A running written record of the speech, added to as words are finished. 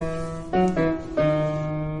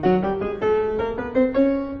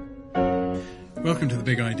Welcome to The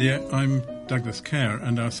Big Idea. I'm Douglas Kerr,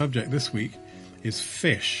 and our subject this week is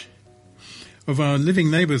fish. Of our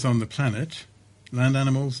living neighbours on the planet, land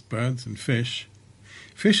animals, birds and fish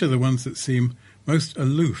are the ones that seem most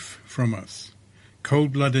aloof from us.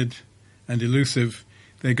 Cold-blooded and elusive,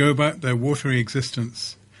 they go about their watery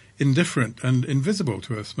existence, indifferent and invisible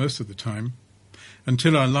to us most of the time,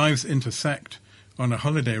 until our lives intersect on a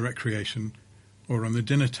holiday recreation or on the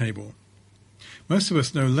dinner table. Most of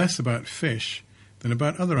us know less about fish than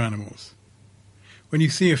about other animals. When you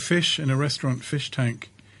see a fish in a restaurant fish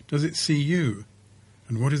tank, does it see you?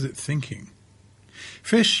 And what is it thinking?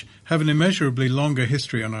 Fish have an immeasurably longer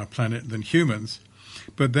history on our planet than humans,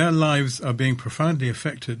 but their lives are being profoundly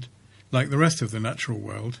affected, like the rest of the natural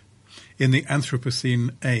world, in the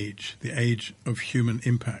Anthropocene age, the age of human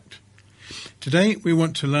impact. Today we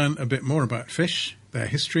want to learn a bit more about fish, their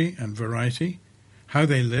history and variety, how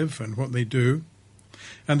they live and what they do,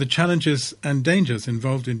 and the challenges and dangers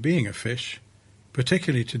involved in being a fish,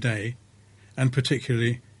 particularly today, and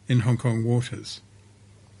particularly in Hong Kong waters.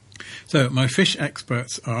 So my fish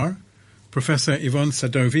experts are Professor Yvonne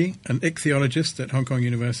Sadovi, an ichthyologist at Hong Kong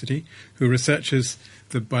University who researches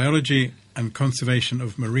the biology and conservation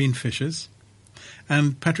of marine fishes,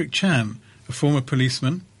 and Patrick Chan, a former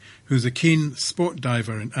policeman who's a keen sport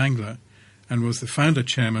diver and angler and was the founder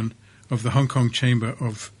chairman of the Hong Kong Chamber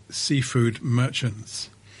of Seafood Merchants.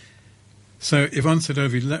 So, Yvonne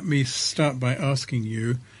Sadovi, let me start by asking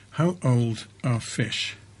you, how old are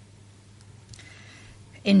fish?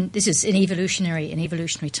 This is in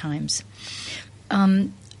evolutionary times.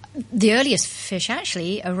 The earliest fish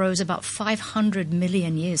actually arose about 500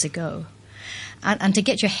 million years ago. And to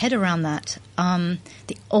get your head around that,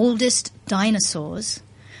 the oldest dinosaurs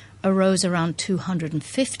arose around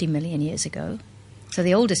 250 million years ago. So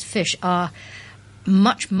the oldest fish are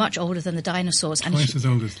much, much older than the dinosaurs. Twice as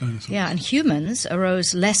old as dinosaurs. Yeah, and humans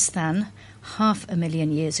arose less than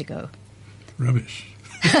 500,000 years ago. Rubbish.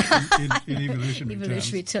 in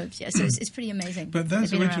evolutionary terms. Yeah, so it's pretty amazing. But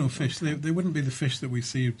those original fish, they wouldn't be the fish that we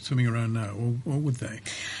see swimming around now, or would they?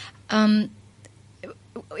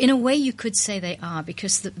 In a way, you could say they are,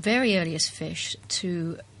 because the very earliest fish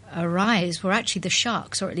to arise were actually the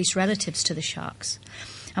sharks, or at least relatives to the sharks.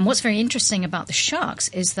 And what's very interesting about the sharks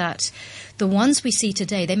is that the ones we see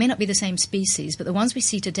today, they may not be the same species, but the ones we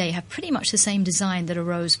see today have pretty much the same design that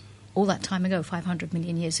arose all that time ago, 500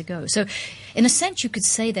 million years ago. So in a sense, you could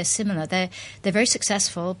say they're similar. They're very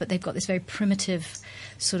successful, but they've got this very primitive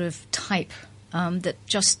sort of type that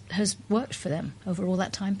just has worked for them over all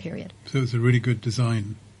that time period. So it's a really good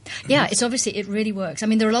design. Yeah, it really works. I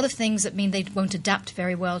mean, there are a lot of things that mean they won't adapt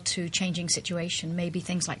very well to changing situation, maybe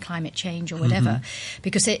things like climate change or whatever,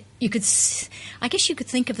 because I guess you could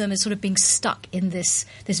think of them as sort of being stuck in this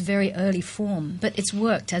very early form, but it's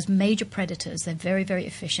worked as major predators. They're very, very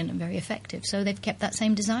efficient and very effective, so they've kept that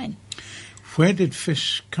same design. Where did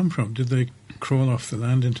fish come from? Did they crawl off the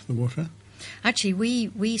land into the water? Actually,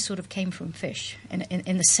 we sort of came from fish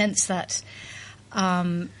in the sense that...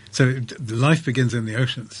 So the life begins in the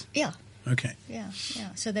oceans? Yeah. Okay. Yeah.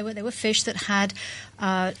 So there were fish that had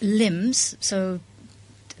limbs, so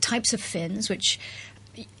types of fins, which,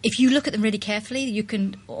 if you look at them really carefully, you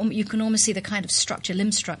can almost see the kind of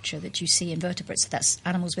limb structure that you see in vertebrates. So that's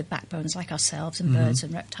animals with backbones like ourselves, and birds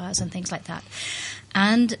and reptiles and things like that.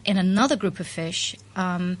 And in another group of fish,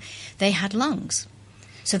 they had lungs.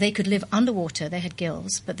 So they could live underwater, they had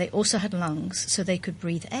gills, but they also had lungs, so they could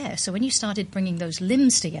breathe air. So when you started bringing those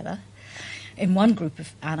limbs together in one group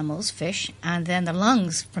of animals, fish, and then the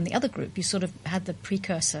lungs from the other group, you sort of had the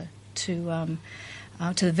precursor to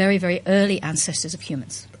the very, very early ancestors of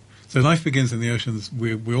humans. So life begins in the oceans.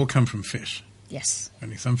 We all come from fish. Yes.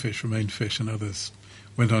 Only some fish remained fish and others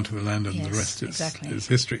went onto the land, and the rest is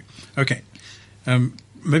history. Okay.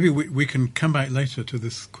 Maybe we can come back later to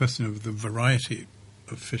this question of the variety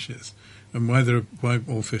of fishes and why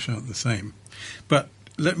all fish aren't the same. But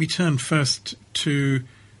let me turn first to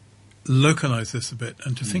localize this a bit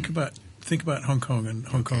and to think about Hong Kong and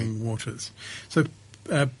Hong Kong waters. So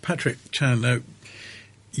Patrick Chan, now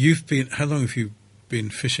how long have you been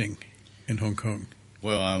fishing in Hong Kong?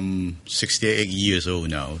 Well, I'm 68 years old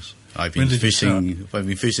now. I've When been did you start?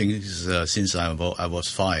 fishing since I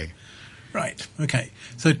was 5. Right. Okay.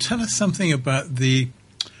 So tell us something about the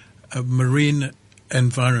marine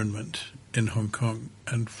environment in Hong Kong,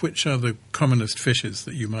 and which are the commonest fishes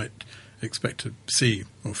that you might expect to see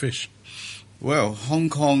or fish? Well, Hong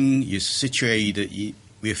Kong is situated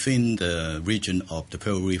within the region of the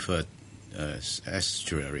Pearl River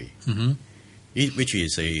estuary, which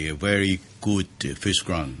is a very good fish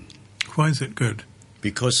ground. Why is it good?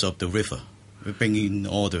 Because of the river. We bring in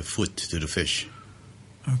all the food to the fish.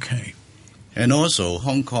 Okay. And also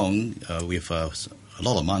Hong Kong with a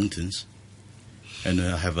lot of mountains and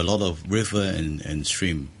have a lot of river and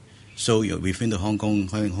stream. So within the Hong Kong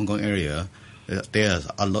area,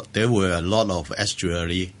 there were a lot of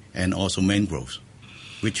estuary and also mangroves,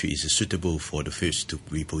 which is suitable for the fish to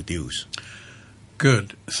reproduce.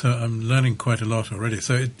 Good. So I'm learning quite a lot already.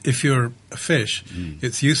 So if you're a fish,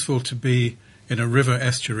 it's useful to be in a river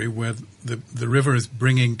estuary where the river is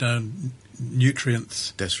bringing down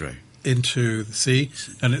nutrients. That's right. Into the sea,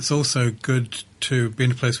 and it's also good to be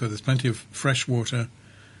in a place where there's plenty of fresh water,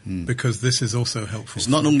 because this is also helpful. It's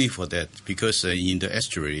not only for that, because in the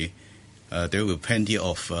estuary there were plenty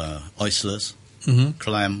of oysters,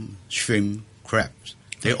 clam, shrimp, crabs.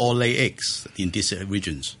 They all lay eggs in these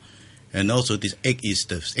regions, and also this egg is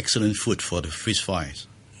the excellent food for the fish flies.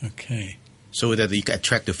 Okay. So that you can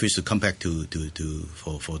attract the fish to come back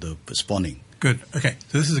for the spawning. Good. Okay.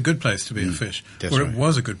 So this is a good place to be a fish. That's or right. It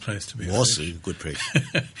was a good place to be a fish. Was a good place.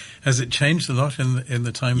 Has it changed a lot in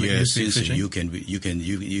the time that you've been since fishing? you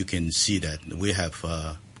can see that we have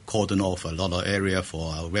cordoned off a lot of area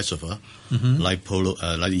for our reservoir, like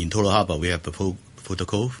in Polo Harbour we have Photo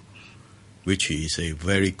Cove, which is a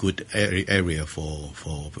very good area for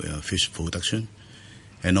fish production,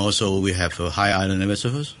 and also we have High Island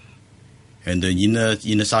reservoirs. And in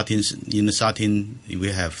the Satin,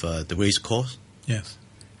 we have the race course. Yes.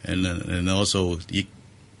 And also it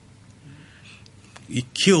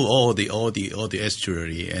kill all the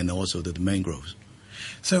estuary and also the mangroves.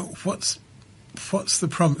 So what's the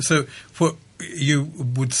problem? So what you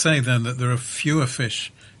would say then, that there are fewer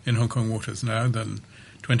fish in Hong Kong waters now than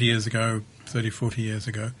 20 years ago, 30, 40 years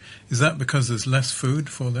ago. Is that because there's less food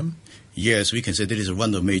for them? Yes, we can say that is one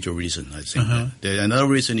of the major reasons, I think. Another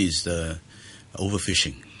reason is the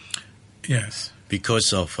overfishing. Yes.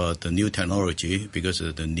 Because of the new technology, because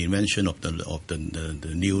of the invention of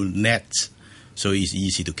the new nets, so it's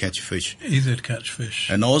easy to catch fish. Easy to catch fish.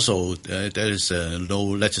 And also there is no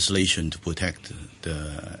legislation to protect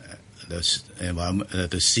the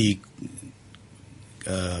sea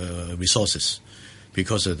resources,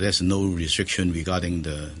 because there's no restriction regarding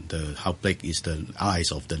the how big is the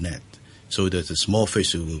eyes of the net. So that the small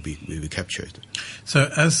fish will be captured. So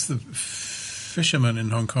as the fishermen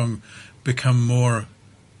in Hong Kong become more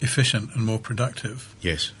efficient and more productive,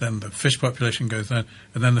 yes, then the fish population goes down,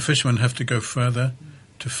 and then the fishermen have to go further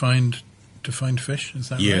to find fish. Is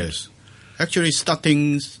that right? Yes. Actually,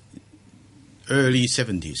 starting early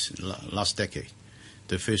 70s, last decade,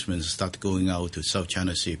 the fishermen start going out to South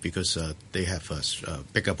China Sea because they have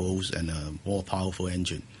bigger boats and a more powerful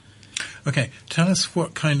engine. Okay, tell us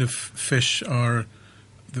what kind of fish are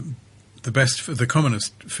the best, the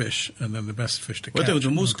commonest fish, and then the best fish to catch. Well, the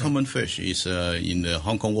most common fish is in the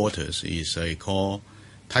Hong Kong waters is called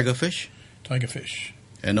tigerfish. Tigerfish.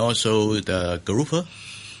 And also the garupa,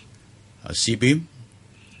 sea beam,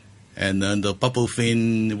 and then the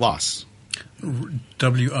bubblefin wrasse.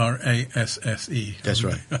 W-R-A-S-S-E. That's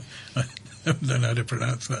right. I don't know how to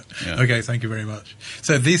pronounce that. Yeah. Okay, thank you very much.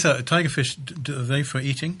 So these are tigerfish. Are they for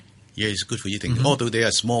eating? Yeah, it's good for eating. Although they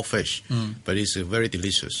are small fish, but it's very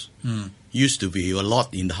delicious. Used to be a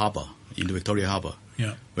lot in the harbour, in the Victoria Harbour.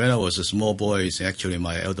 Yeah. When I was a small boy, actually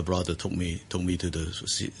my elder brother took me to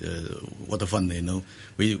the waterfront. You know,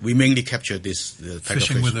 we mainly captured this tigerfish.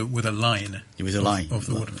 Fishing with a line. With a line of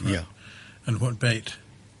the waterfront. Yeah. And what bait?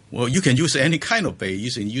 Well, you can use any kind of bait.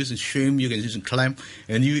 You can use shrimp, you can use clam,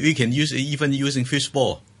 and you can use even using fish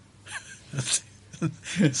ball.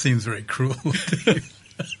 It seems very cruel.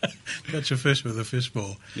 Catch a fish with a fish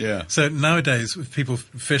ball. Yeah. So nowadays, if people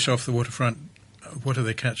fish off the waterfront, what are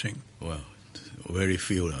they catching? Well, very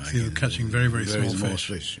few. So you're catching very, very small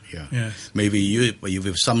fish. Yeah. Yes. Maybe you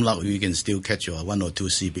with some luck, you can still catch one or two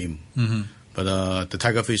sea beam. But the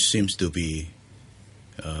tigerfish seems to be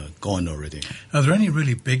gone already. Are there any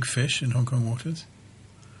really big fish in Hong Kong waters?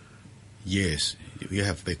 Yes, we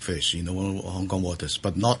have big fish in the Hong Kong waters,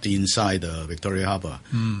 but not inside the Victoria Harbour.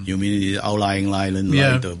 You mean the outlying island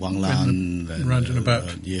like the Wang Lan, round and about?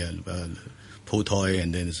 Po Toi,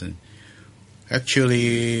 and then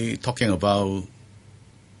actually talking about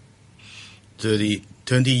 20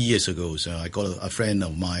 years ago, so I got a friend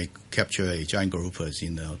of mine captured a giant garupa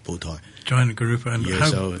in Po Toi. Giant garupa, and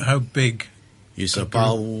how big? It's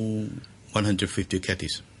about 150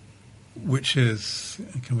 catties. Which is,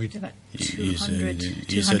 can we? About 200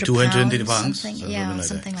 220 pounds.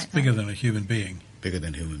 Something like that. Bigger than a human being. Bigger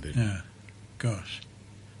than a human being. Yeah. Gosh.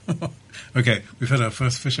 Okay, we've had our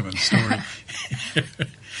first fisherman story.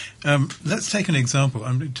 Let's take an example.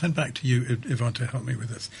 I'm going to turn back to you, Yvonne, to help me with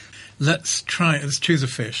this. Let's choose a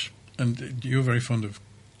fish, and you're very fond of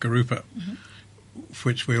garupa.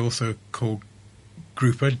 which we also call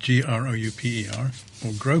grouper, Grouper,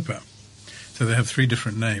 or groper. So they have 3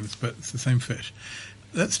 different names, but it's the same fish.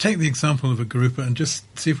 Let's take the example of a grouper and just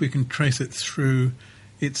see if we can trace it through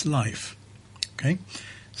its life. Okay?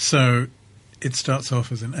 So it starts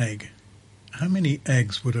off as an egg. How many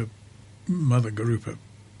eggs would a mother grouper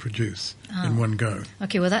produce in one go?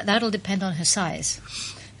 Okay, well, that'll depend on her size,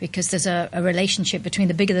 because there's a relationship between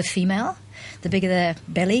the bigger the female, the bigger their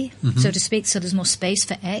belly, so to speak, so there's more space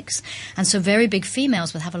for eggs. And so very big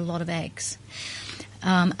females will have a lot of eggs.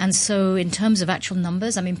 And so in terms of actual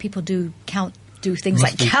numbers, I mean, people do things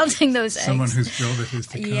like counting those eggs. Someone whose job it is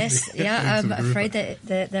to count Yes, the yeah, eggs I'm of a grouper. afraid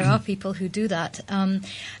that there are people who do that.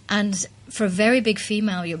 And for a very big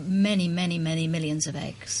female, you're many, many, many millions of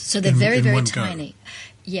eggs. So they're very, in very one go. tiny.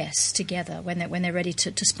 Yes, together when they're ready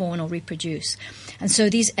to spawn or reproduce. And so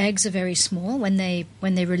these eggs are very small. When they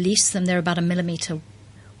release them, they're about 1 millimeter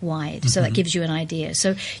wide. So that gives you an idea.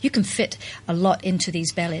 So you can fit a lot into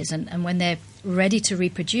these bellies, and when they're ready to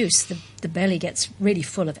reproduce, the belly gets really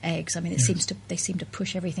full of eggs. I mean, they seem to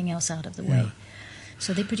push everything else out of the way.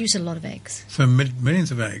 So they produce a lot of eggs. So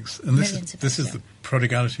millions of eggs. And this Millions is of eggs, the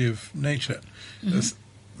prodigality of nature. There's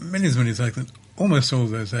millions of eggs, and almost all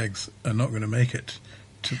of those eggs are not going to make it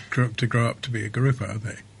to grow up to be a grouper, are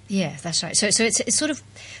they? Yeah, that's right. So it's sort of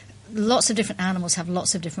lots of different animals have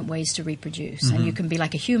lots of different ways to reproduce, and you can be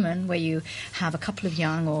like a human where you have a couple of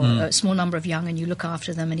young or a small number of young, and you look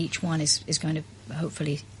after them, and each one is going to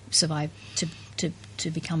hopefully survive to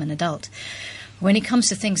become an adult. When it comes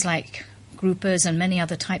to things like groupers and many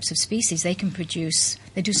other types of species, they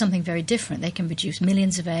do something very different. They can produce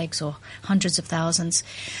millions of eggs or hundreds of thousands,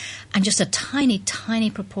 and just a tiny, tiny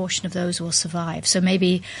proportion of those will survive. So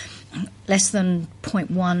maybe less than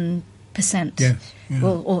 0.1%. Yes, yeah.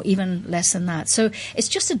 Or even less than that. So it's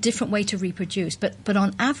just a different way to reproduce. But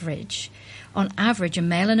on average, a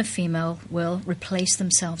male and a female will replace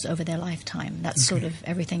themselves over their lifetime. That's sort of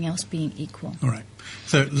everything else being equal. All right.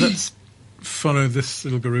 So let's follow this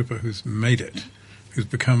little grouper who's made it, who's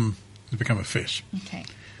become a fish. Okay.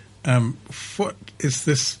 What is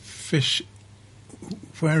this fish?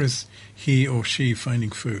 Where is he or she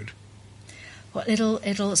finding food? Well,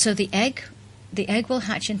 so the egg will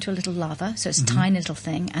hatch into a little larva, so it's a tiny little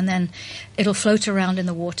thing, and then it'll float around in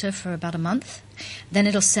the water for about a month. Then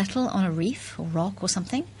it'll settle on a reef or rock or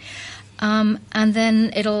something, and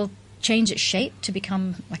then it'll change its shape to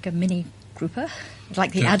become like a mini grouper,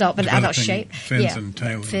 like the adult, but adult shape. Fins and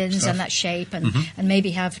tail fins and that shape, and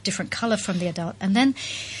maybe have different colour from the adult, and then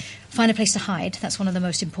find a place to hide. That's one of the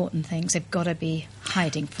most important things. They've got to be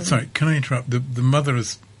hiding. Sorry, can I interrupt? The mother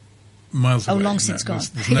is miles away. Long since gone.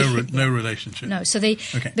 There's no relationship. No, so the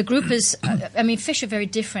groupers, fish are very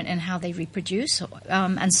different in how they reproduce,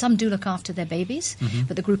 and some do look after their babies,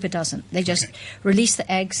 but the grouper doesn't. They just release the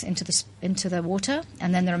eggs into the water,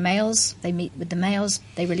 and then there are males. They meet with the males.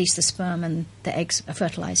 They release the sperm, and the eggs are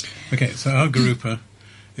fertilized. Okay, so our grouper,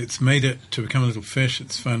 it's made it to become a little fish.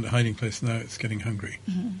 It's found a hiding place now. It's getting hungry.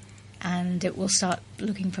 And it will start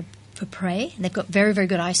looking for prey. They've got very, very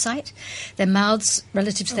good eyesight. Their mouths,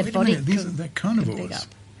 relative to their body, they're carnivores. big up.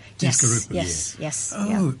 These garoopers. Yes.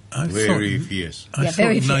 Oh, I Very thought, fierce. I thought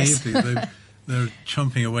very fierce. naively they're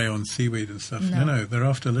chomping away on seaweed and stuff. No, they're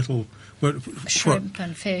after little Shrimp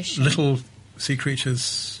and fish. Little sea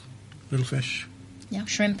creatures, little fish. Yeah,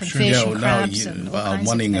 shrimp and fish and crabs and all kinds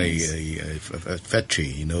running of things. a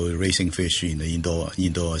factory, raising fish in the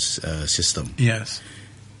indoor system. Yes.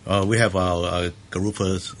 We have our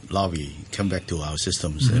grouper larvae come back to our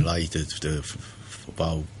systems, like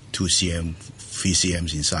about 2 cm, 3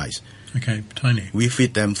 cms in size. Okay, tiny. We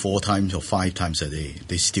feed them 4 times or 5 times a day.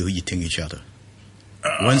 They're still eating each other.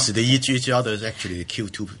 Once they eat each other, actually they kill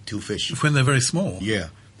two fish. When they're very small. Yeah,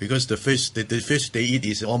 because the fish they eat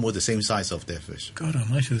is almost the same size of their fish. God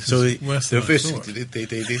almighty, this So is worse the than I fish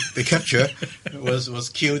thought. they capture was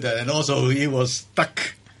killed, and also it was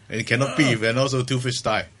stuck and it cannot breathe, and also 2 fish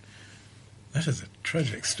die. That is a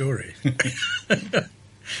tragic story.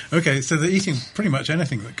 Okay, so they're eating pretty much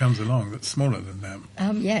anything that comes along that's smaller than them.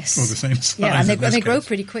 Yes. Or the same size. Yeah, and they grow case.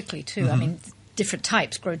 pretty quickly too. I mean, different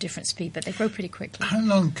types grow different speed, but they grow pretty quickly. How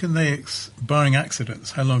long can they, barring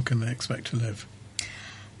accidents, how long can they expect to live?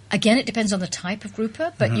 Again, it depends on the type of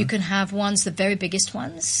grouper, but you can have ones, the very biggest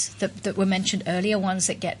ones that were mentioned earlier, ones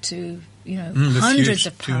that get to hundreds huge,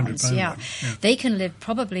 of pounds. 200 Yeah. pound one, yeah. They can live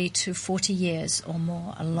probably to 40 years or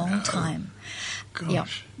more, a long time. Gosh. Yeah,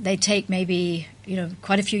 they take maybe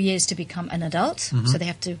quite a few years to become an adult, so they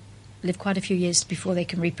have to live quite a few years before they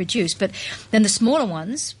can reproduce. But then the smaller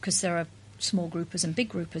ones, because there are small groupers and big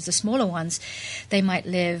groupers. The smaller ones, they might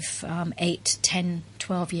live 8, 10,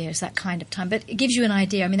 12 years, that kind of time. But it gives you an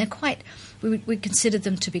idea. I mean, they're quite, we consider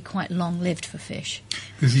them to be quite long-lived for fish.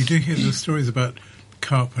 Because you do hear the stories about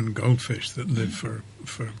carp and goldfish that live for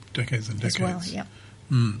decades and decades. As well, yeah.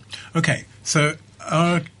 Okay, so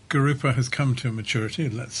our garupa has come to maturity,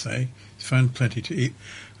 let's say. It's found plenty to eat.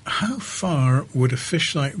 How far would a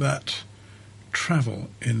fish like that travel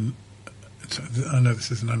in, I know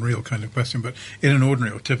this is an unreal kind of question, but in an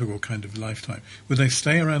ordinary or typical kind of lifetime? Would they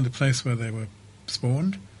stay around the place where they were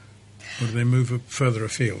spawned, or do they move further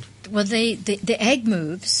afield? Well, the egg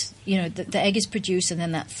moves. The egg is produced and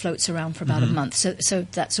then that floats around for about a month. So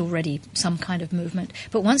that's already some kind of movement.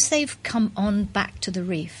 But once they've come on back to the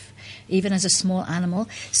reef, even as a small animal,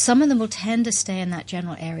 some of them will tend to stay in that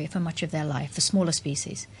general area for much of their life, the smaller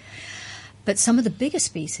species. But some of the bigger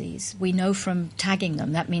species, we know from tagging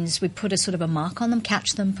them. That means we put a sort of a mark on them,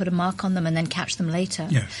 catch them, put a mark on them, and then catch them later.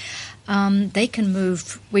 Yes. They can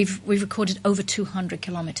move. We've recorded over 200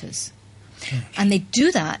 kilometers. And they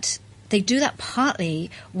do that partly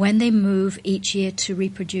when they move each year to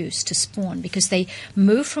reproduce, to spawn, because they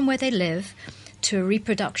move from where they live to a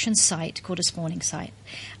reproduction site called a spawning site,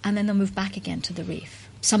 and then they'll move back again to the reef.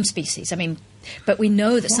 Some species, but we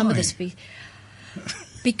know that some of the species,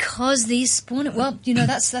 because these spawn. Well,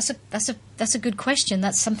 that's a good question.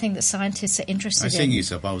 That's something that scientists are interested in. I think it's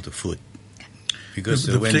about the food. Because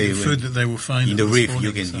the when food that they will find in the reef,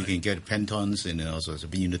 you site. can get planktons, and also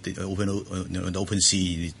in the open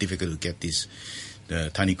sea, it's difficult to get this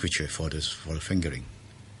tiny creature for the fingering.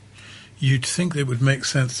 You'd think it would make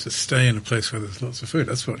sense to stay in a place where there's lots of food.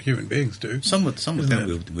 That's what human beings do. Some of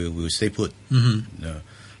them will stay put.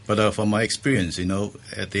 But from my experience,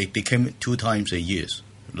 they came 2 times a year,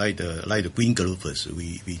 like the green garopas.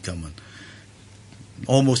 We come on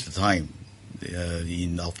almost the time.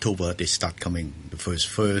 In October, they start coming. The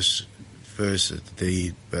first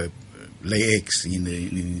they lay eggs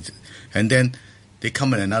and then they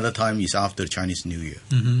come at another time. Is after Chinese New Year,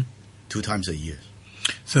 2 times a year.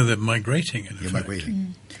 So they're migrating. In effect.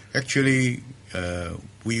 Migrating. Actually,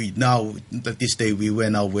 this day we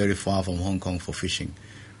went out very far from Hong Kong for fishing,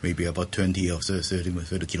 maybe about 20 or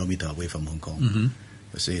 30 kilometers away from Hong Kong.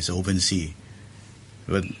 So it's open sea,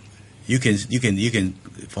 but. You can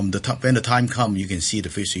from when the time comes, you can see the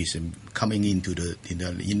fishes coming into the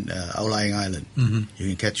outlying island. You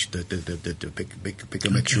can catch the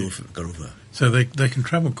big mature garupa. So they can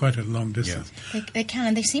travel quite a long distance. Yeah. They can,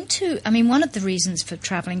 and they seem to. One of the reasons for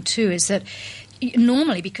traveling too is that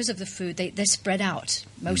normally, because of the food, they're spread out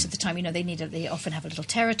most of the time. They often have a little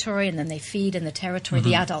territory, and then they feed in the territory.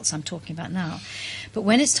 The adults I'm talking about now. But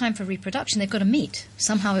when it's time for reproduction, they've got to meet.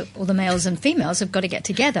 Somehow all the males and females have got to get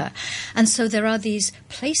together. And so there are these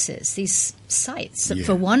places, these sites, that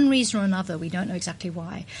for one reason or another, we don't know exactly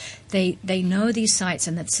why, they know these sites,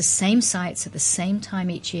 and it's the same sites at the same time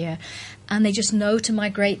each year, and they just know to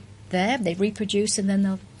migrate there. They reproduce, and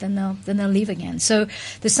then they'll leave again. So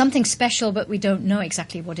there's something special, but we don't know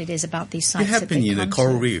exactly what it is about these sites. It happened in the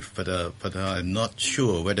coral reef, but I'm not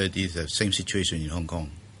sure whether it is the same situation in Hong Kong.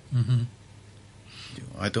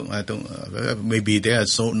 I don't. Maybe there are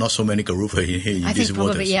not so many garupa in I these think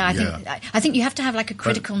probably, waters. Yeah, I think you have to have like a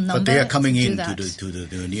critical number. But they are coming in to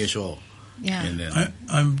the near shore. Yeah. And,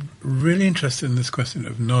 I'm really interested in this question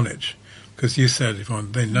of knowledge, because you said,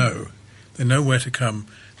 Yvonne, they know where to come,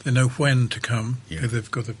 they know when to come. Yeah. They've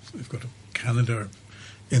got a calendar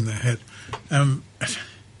in their head.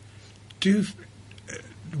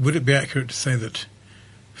 Would it be accurate to say that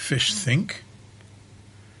fish think?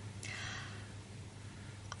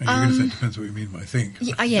 And you're going to say it depends what you mean by think.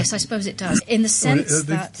 Yes, I suppose it does. In the sense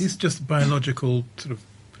that these just biological sort of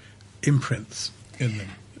imprints in them.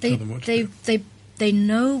 They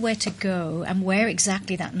know where to go and where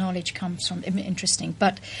exactly that knowledge comes from. Interesting,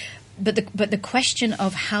 but the question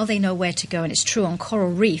of how they know where to go, and it's true on coral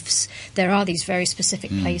reefs, there are these very specific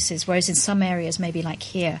places, whereas in some areas, maybe like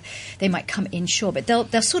here, they might come inshore, but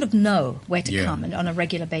they'll sort of know where to come and on a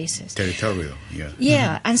regular basis. Territorial, yeah.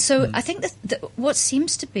 Yeah, and so I think that what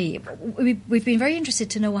seems to be, we've been very interested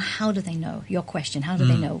to know, well, how do they know? Your question, how do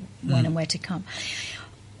they know when and where to come?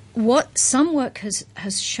 What some work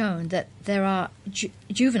has shown that there are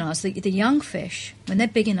juveniles, the young fish, when they're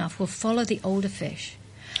big enough, will follow the older fish.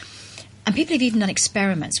 And people have even done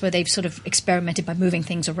experiments where they've sort of experimented by moving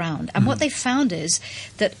things around. And what they've found is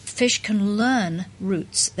that fish can learn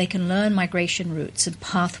routes. They can learn migration routes and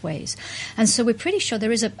pathways. And so we're pretty sure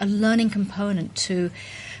there is a learning component to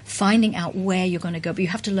finding out where you're going to go, but you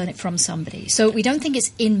have to learn it from somebody. So we don't think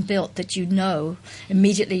it's inbuilt that you know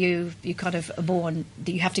immediately you kind of are born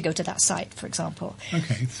that you have to go to that site, for example.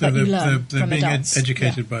 Okay, so But they're being adults.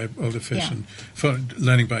 educated by older fish and for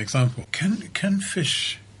learning by example. Can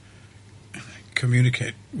fish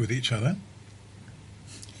communicate with each other?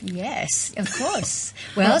 Yes, of course.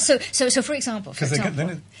 Well, so for example, Because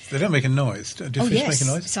they don't make a noise. Do fish make a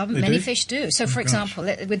noise? Many fish do. So, for example,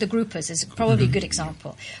 with the groupers is probably a good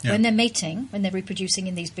example. Yeah. When they're mating, when they're reproducing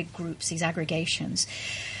in these big groups, these aggregations,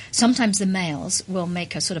 sometimes the males will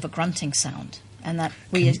make a sort of a grunting sound, and that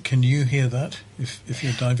Can you hear that if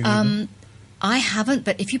you're diving with them? I haven't,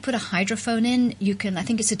 but if you put a hydrophone in, you can. I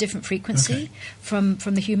think it's a different frequency from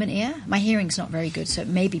the human ear. My hearing's not very good, so it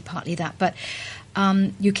may be partly that, but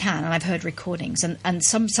you can, and I've heard recordings. And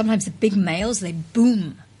sometimes the big males, they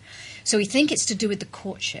boom. So we think it's to do with the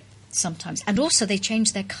courtship sometimes. And also they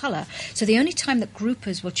change their colour. So the only time that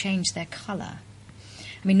groupers will change their colour,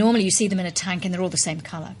 I mean, normally you see them in a tank and they're all the same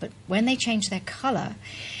colour, but when they change their colour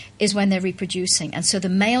is when they're reproducing. And so the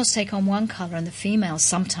males take on one colour and the females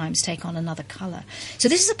sometimes take on another colour. So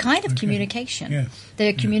this is a kind of communication. Yes.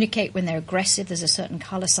 They communicate when they're aggressive, there's a certain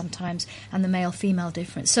colour sometimes, and the male-female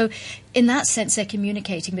difference. So in that sense they're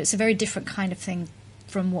communicating, but it's a very different kind of thing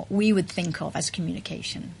from what we would think of as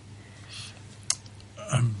communication.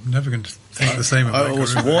 I'm never going to think the same about I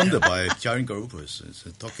was grouper. warned by giant groupers.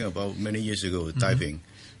 Talking about many years ago diving.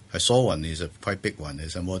 I saw one. It's a quite big one.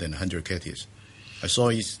 It's more than 100 kgs. I saw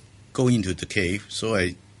it go into the cave, so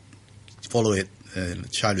I follow it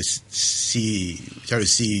and try to see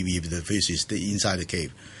if the fish is inside the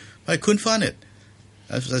cave. But I couldn't find it.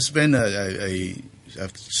 I've spent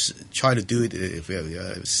I've tried to do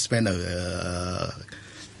it. Spend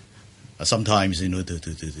sometimes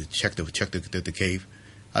to check the cave.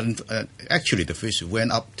 And actually, the fish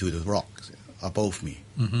went up to the rock above me.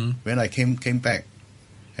 Mm-hmm. When I came back,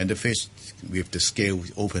 and the fish with the scale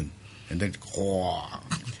open, and then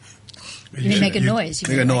You make a noise.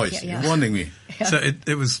 Make a noise, warning me. Yeah. So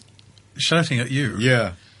it was shouting at you,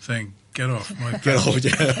 saying, "Get off my Get off!"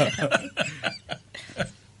 Yeah.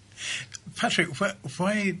 Patrick,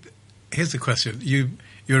 why? Here's the question: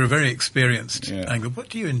 You're a very experienced angler. What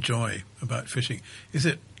do you enjoy about fishing? Is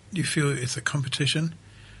it you feel it's a competition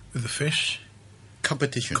with the fish?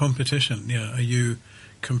 Competition. Yeah. Are you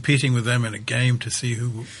competing with them in a game to see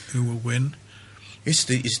who will win?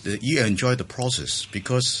 You enjoy the process,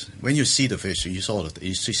 because when you see the fish, you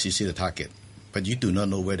see the target, but you do not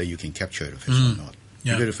know whether you can capture the fish or not.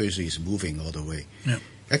 Yeah. Because the fish is moving all the way. Yeah.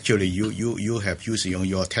 Actually, you have used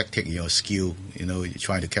your tactic, your skill,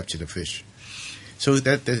 trying to capture the fish. So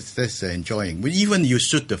that's enjoying. But even you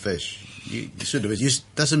shoot the fish, it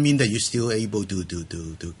doesn't mean that you're still able to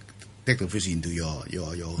take the fish into your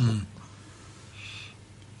home.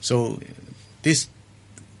 So this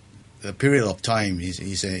period of time is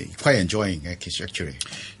quite enjoying actually.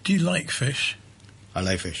 Do you like fish? I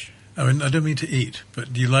like fish. I mean, I don't mean to eat,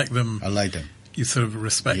 but do you like them? I like them. You sort of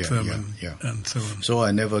respect them and so on. So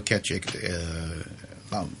I never catch it.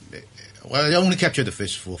 I only capture the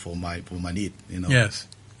fish for my need. Yes.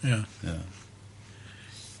 Yeah. Yeah.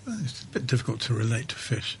 Well, it's a bit difficult to relate to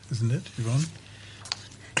fish, isn't it, Yvonne?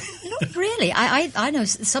 Not really. I know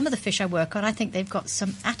some of the fish I work on, I think they've got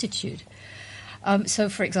some attitude. So,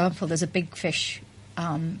 for example, there's a big fish,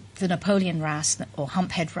 the Napoleon wrasse, or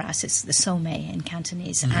humphead wrasse. It's the some in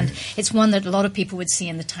Cantonese. Mm-hmm. And it's one that a lot of people would see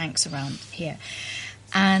in the tanks around here.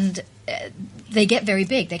 And they get very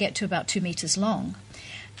big. They get to about 2 meters long.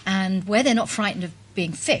 And where they're not frightened of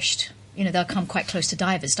being fished, they'll come quite close to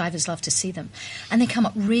divers. Divers love to see them. And they come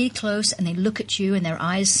up really close and they look at you and their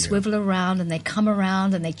eyes swivel around and they come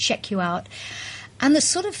around and they check you out. And there's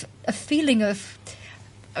sort of a feeling of,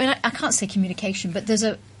 I can't say communication, but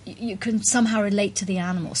you can somehow relate to the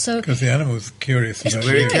animal. So because the animal's curious. It's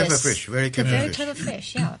very clever fish. Very clever very fish. clever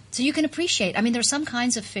fish, yeah. So you can appreciate. I mean, there are some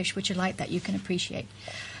kinds of fish which are like that. You can appreciate.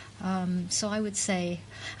 So I would say,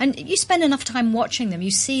 and you spend enough time watching them,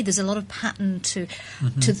 you see there's a lot of pattern to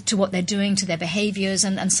what they're doing, to their behaviours,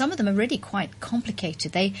 and some of them are really quite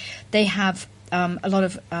complicated. They have a lot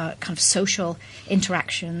of kind of social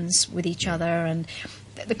interactions with each other and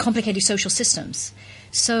the complicated social systems.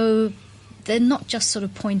 So they're not just sort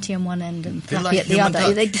of pointy on one end and fluffy at the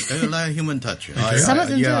other. They like human touch. Some of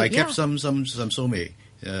them do. I kept some some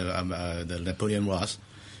the Napoleon wrasse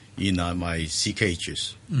in my sea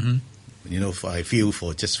cages. Mm-hmm. I feel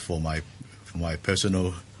for my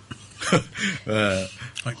personal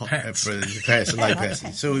Like pets. Like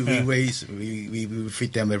pets. So we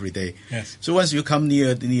feed them every day. Yes. So once you come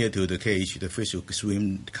near to the cage, the fish will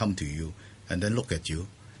come to you and then look at you,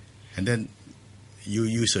 and then you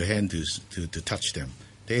use your hand to touch them.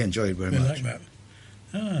 They enjoy it very much. They like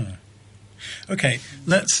that. Okay,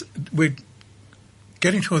 we're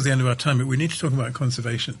getting towards the end of our time, but we need to talk about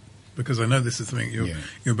conservation, because I know this is something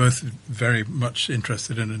you're both very much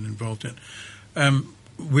interested in and involved in.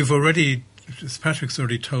 Patrick's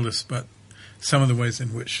already told us about some of the ways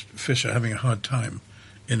in which fish are having a hard time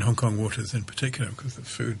in Hong Kong waters in particular, because the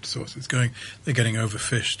food source is they're getting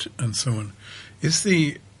overfished and so on. Is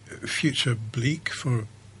the future bleak for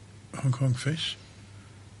Hong Kong fish?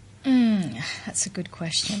 That's a good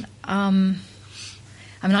question.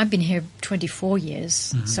 I've been here 24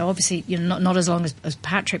 years, so obviously not as long as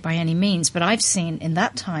Patrick by any means, but I've seen in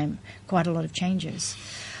that time quite a lot of changes.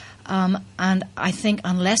 And I think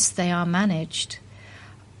unless they are managed,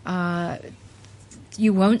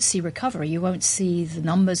 you won't see recovery. You won't see the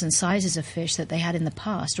numbers and sizes of fish that they had in the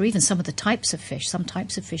past, or even some of the types of fish. Some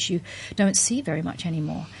types of fish you don't see very much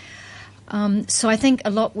anymore. So I think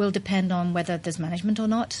a lot will depend on whether there's management or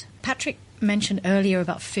not. Patrick mentioned earlier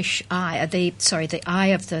about fish eye, the eye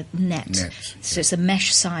of the net. So it's the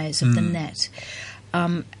mesh size of the net.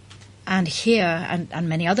 And here, and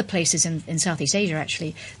many other places in Southeast Asia,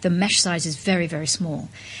 actually, the mesh size is very, very small.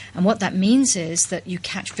 And what that means is that you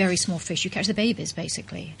catch very small fish. You catch the babies,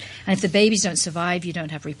 basically. And if the babies don't survive, you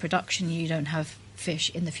don't have reproduction, you don't have fish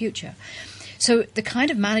in the future. So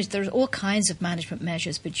there's all kinds of management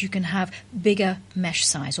measures, but you can have bigger mesh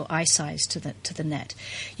size or eye size to the net.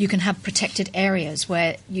 You can have protected areas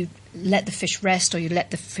where you let the fish rest, or you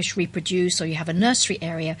let the fish reproduce, or you have a nursery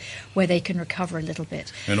area where they can recover a little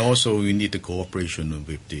bit. And also we need the cooperation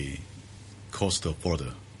with the coastal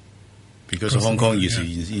border, because Hong Kong is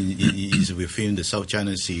within the South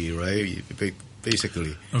China Sea, right?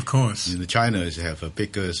 Basically, of course, China have a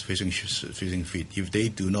bigger fishing fleet. If they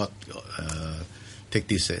do not take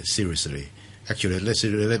this seriously, actually,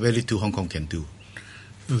 very little Hong Kong can do.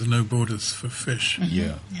 There's no borders for fish.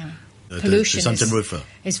 Yeah. Pollution the Shenzhen River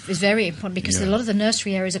is very important, because a lot of the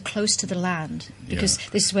nursery areas are close to the land, because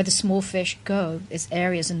this is where the small fish go, is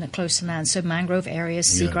areas in the close to land. So mangrove areas,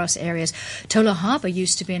 seagrass areas. Tolo Harbour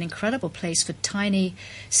used to be an incredible place for tiny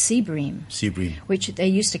sea bream, which they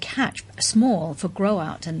used to catch small for grow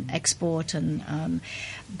out and export.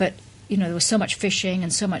 But there was so much fishing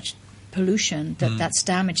and so much pollution that's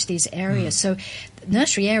damaged these areas. So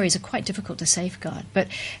nursery areas are quite difficult to safeguard, but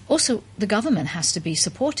also the government has to be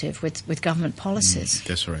supportive with government policies.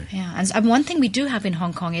 That's right. Yeah, and one thing we do have in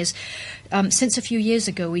Hong Kong is, since a few years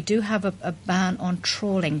ago, we do have a ban on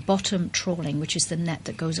trawling, bottom trawling, which is the net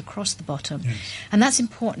that goes across the bottom. Yes. And that's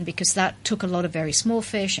important because that took a lot of very small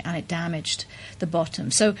fish and it damaged the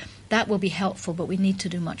bottom. So that will be helpful, but we need to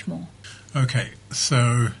do much more. Okay,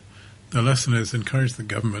 so the lesson is encourage the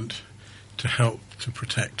government to help to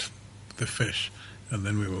protect the fish, and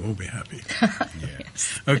then we will all be happy.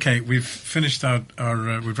 Yes. Okay, we've finished we've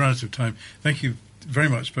run out of time. Thank you very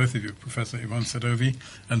much, both of you, Professor Yvonne Sadovi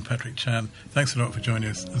and Patrick Chan. Thanks a lot for joining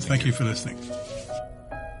us, and thank you for listening.